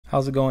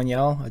How's it going,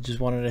 y'all? I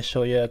just wanted to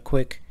show you a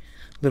quick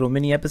little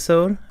mini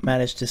episode.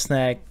 Managed to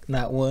snag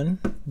not one,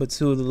 but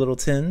two of the little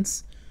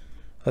tins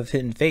of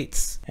Hidden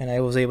Fates. And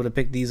I was able to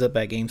pick these up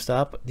at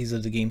GameStop. These are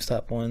the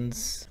GameStop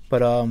ones.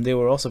 But they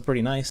were also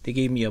pretty nice. They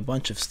gave me a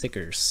bunch of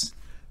stickers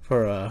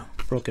for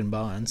Broken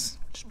Bonds,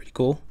 which is pretty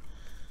cool.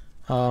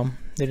 They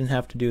didn't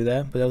have to do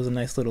that, but that was a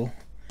nice little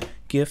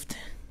gift.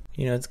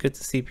 You know, it's good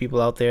to see people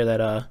out there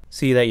that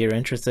see that you're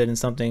interested in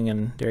something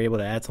and they're able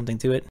to add something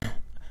to it.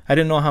 I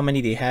didn't know how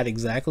many they had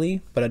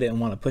exactly, but I didn't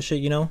want to push it,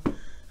 you know.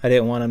 I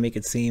didn't want to make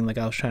it seem like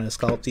I was trying to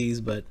sculpt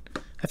these, but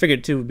I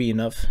figured 2 would be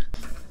enough.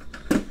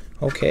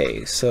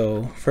 Okay,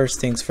 so first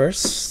things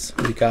first,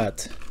 we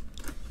got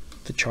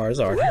the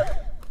Charizard.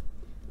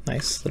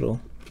 Nice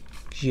little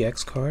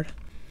GX card.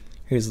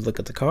 Here's a look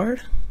at the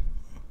card.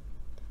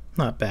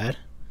 Not bad.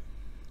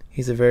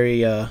 He's a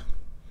very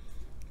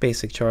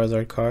basic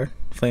Charizard card.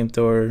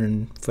 Flamethrower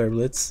and Flare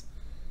Blitz.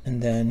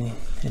 And then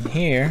in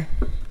here,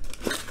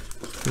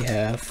 we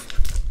have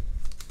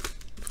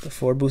the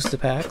 4 booster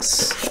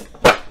packs,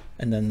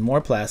 and then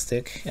more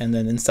plastic, and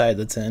then inside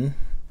the tin,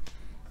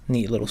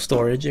 neat little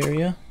storage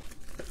area.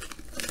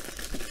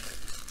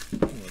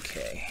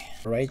 Okay,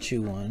 Raichu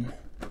one,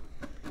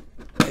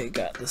 they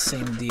got the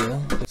same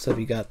deal. So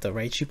we got the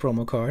Raichu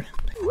promo card.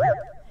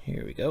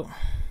 Here we go.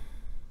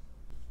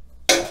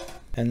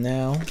 And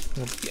now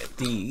we'll get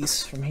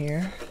these from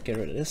here. Get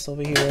rid of this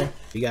over here.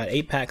 We got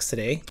 8 packs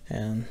today,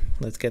 and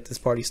let's get this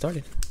party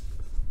started.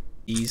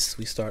 These,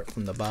 we start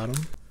from the bottom.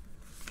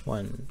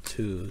 1,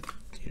 2,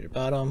 3 to the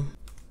bottom.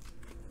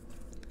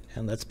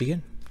 And let's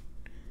begin.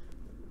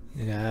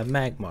 We got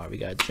Magmar, we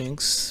got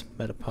Jinx,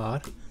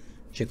 Metapod,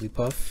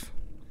 Jigglypuff,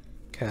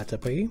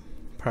 Caterpie,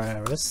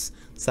 Paras,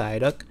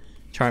 Psyduck,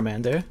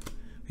 Charmander.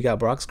 We got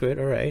Brock's Grid,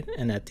 alright.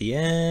 And at the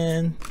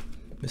end,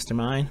 Mr.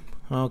 Mime.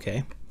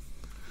 Okay.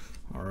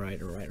 Alright.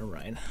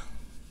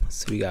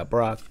 So we got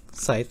Brock,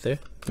 Scyther,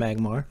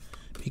 Magmar,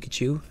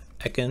 Pikachu,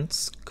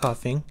 Ekans,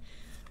 Coughing,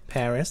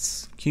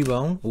 Paras,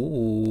 Cubone.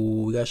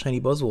 Ooh, we got Shiny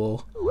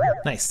Buzzwole.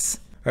 Nice.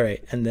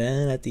 Alright, and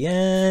then at the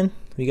end,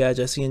 we got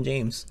Jesse and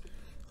James.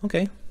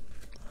 Okay.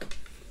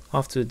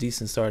 Off to a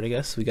decent start, I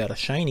guess. We got a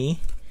Shiny.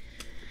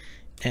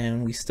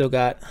 And we still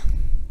got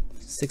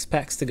 6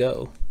 packs to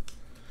go.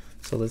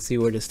 So let's see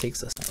where this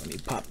takes us. Let me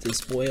pop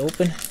this boy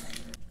open.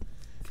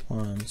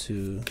 1,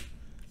 2,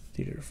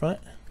 3 to the front.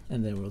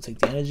 And then we'll take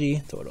the energy,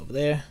 throw it over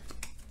there.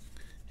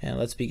 And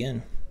let's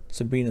begin.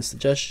 Sabrina's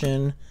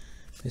Suggestion,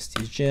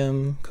 Misty's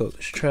Gym,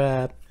 Koga's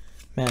Trap,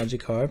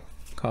 Magikarp,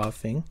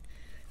 Coughing,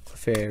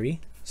 Clefairy,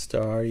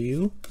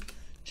 Staryu,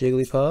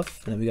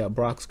 Jigglypuff, and then we got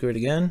Brock's Grid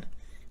again.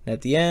 And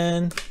at the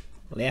end,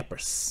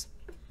 Lapras.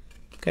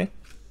 Okay.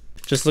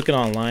 Just looking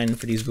online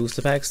for these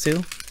booster packs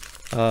too.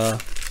 I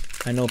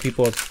know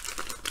people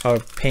are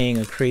paying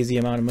a crazy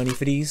amount of money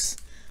for these.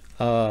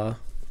 In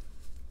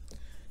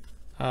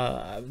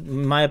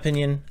my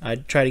opinion,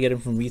 I'd try to get them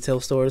from retail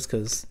stores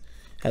because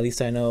at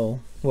least I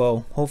know,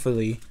 well,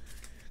 hopefully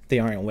they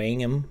aren't weighing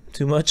them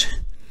too much,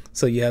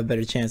 so you have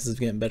better chances of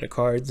getting better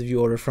cards if you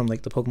order from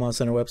like the Pokemon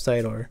Center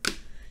website, or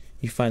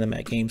you find them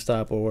at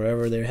GameStop or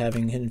wherever they're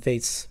having Hidden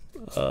Fates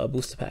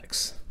booster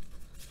packs.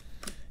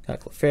 Got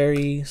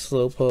Clefairy,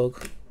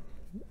 Slowpoke,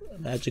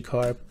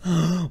 Magikarp.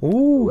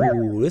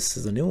 Ooh, this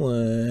is a new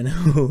one.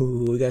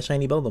 Ooh, we got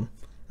Shiny Beldum.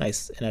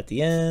 Nice. And at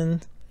the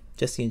end,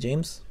 Jesse and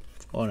James.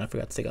 Oh, and I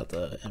forgot to take out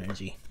the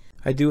energy.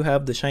 I do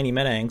have the Shiny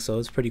Metang, so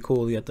it's pretty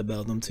cool. You got the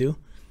Beldum too,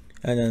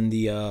 and then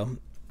the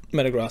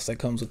Metagross that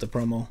comes with the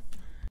promo,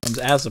 comes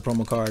as a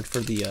promo card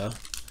for the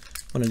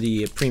one of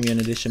the premium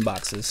edition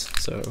boxes.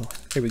 So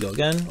here we go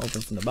again.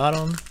 Open from the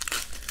bottom,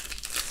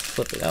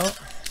 flip it out,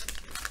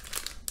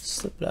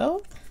 slip it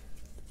out,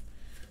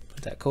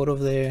 put that code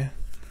over there.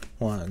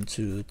 1,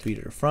 2, 3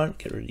 to the front.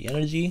 Get rid of the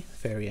energy,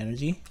 fairy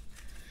energy,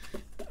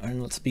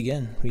 and let's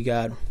begin. We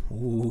got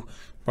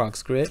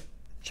Brock's Grid,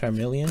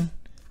 Charmeleon,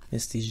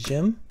 Misty's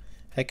Gym,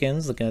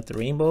 Ekans looking at the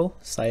rainbow,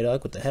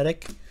 Psyduck with the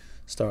headache,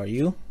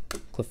 Staryu,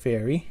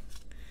 Clefairy,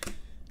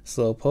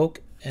 Slowpoke,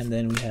 and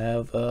then we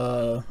have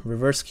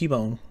reverse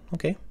Cubone.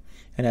 Okay,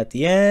 and at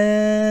the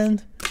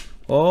end,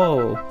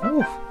 oh,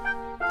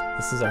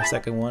 this is our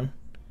second one.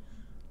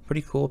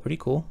 Pretty cool.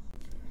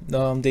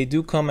 They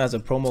do come as a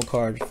promo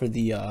card for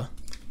the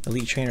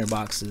Elite Trainer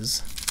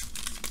boxes.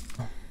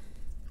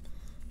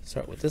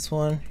 Start with this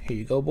one. Here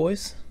you go,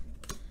 boys.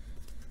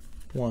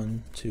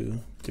 1, 2,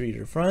 3 to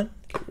the front.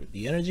 Get rid of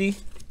the energy.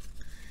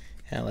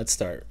 And let's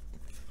start.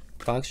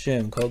 Brock's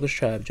Gym, Koga's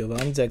Trap,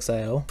 Giovanni's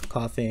Exile,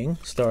 Coughing,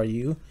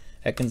 Staryu,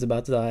 Ekans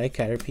About to Die,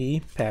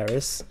 Caterpie,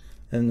 Paras.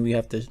 Then we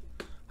have the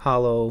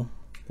Hollow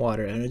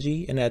Water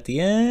Energy. And at the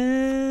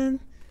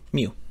end,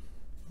 Mew.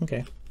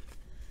 Okay.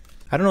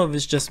 I don't know if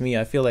it's just me.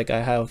 I feel like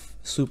I have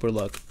super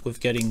luck with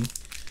getting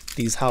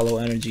these Hollow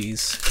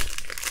Energies.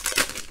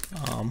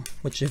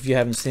 Which if you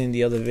haven't seen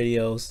the other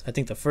videos, I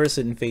think the first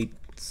Hidden Fate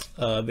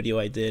video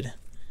I did,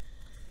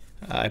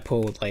 I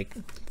pulled like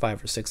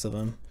 5 or 6 of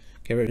them.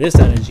 Get rid of this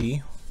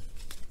energy,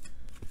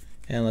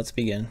 and let's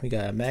begin. We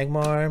got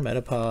Magmar,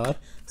 Metapod,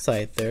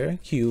 Scyther,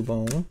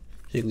 Cubone,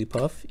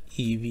 Jigglypuff,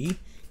 Eevee,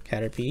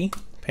 Caterpie,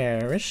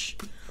 Perish.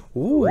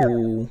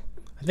 Ooh,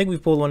 I think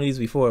we've pulled one of these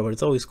before, but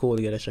it's always cool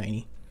to get a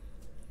shiny.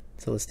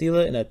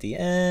 Celesteela, and at the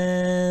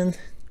end,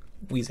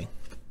 Weezing.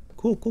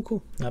 Cool, cool,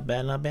 cool. Not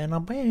bad, not bad,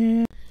 not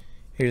bad.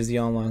 Here's the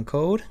online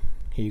code.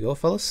 Here you go,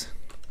 fellas.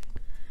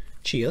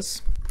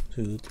 Cheers.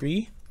 2,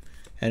 3.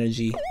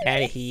 Energy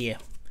out of here.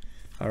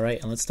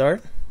 Alright, and let's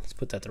start. Let's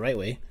put that the right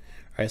way.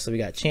 Alright, so we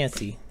got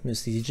Chansey,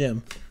 Misty's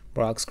Gym,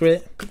 Brock's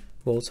Grit,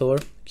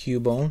 Voltorb,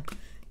 Cubone,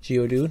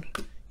 Geodude,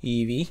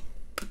 Eevee,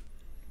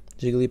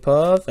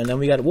 Jigglypuff, and then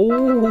we got,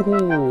 whoa,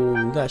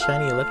 we got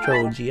Shiny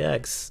Electro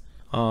GX.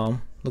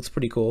 Looks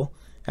pretty cool.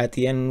 At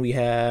the end we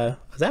have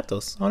a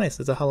Zapdos. Oh nice,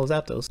 it's a hollow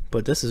Zapdos.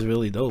 But this is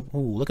really dope.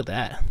 Ooh, look at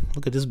that.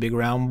 Look at this big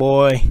round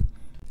boy.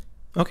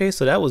 Okay,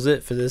 so that was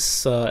it for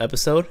this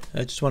episode.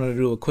 I just wanted to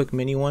do a quick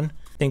mini one.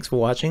 Thanks for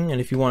watching,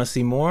 and if you want to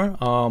see more,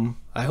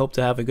 I hope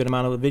to have a good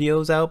amount of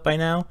videos out by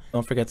now.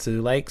 Don't forget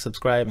to like,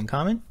 subscribe, and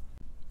comment.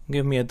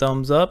 Give me a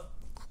thumbs up,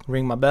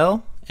 ring my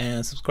bell,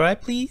 and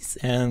subscribe please,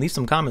 and leave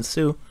some comments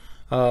too.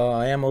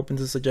 I am open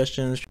to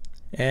suggestions,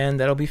 and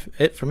that'll be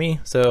it for me.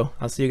 So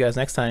I'll see you guys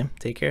next time.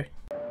 Take care.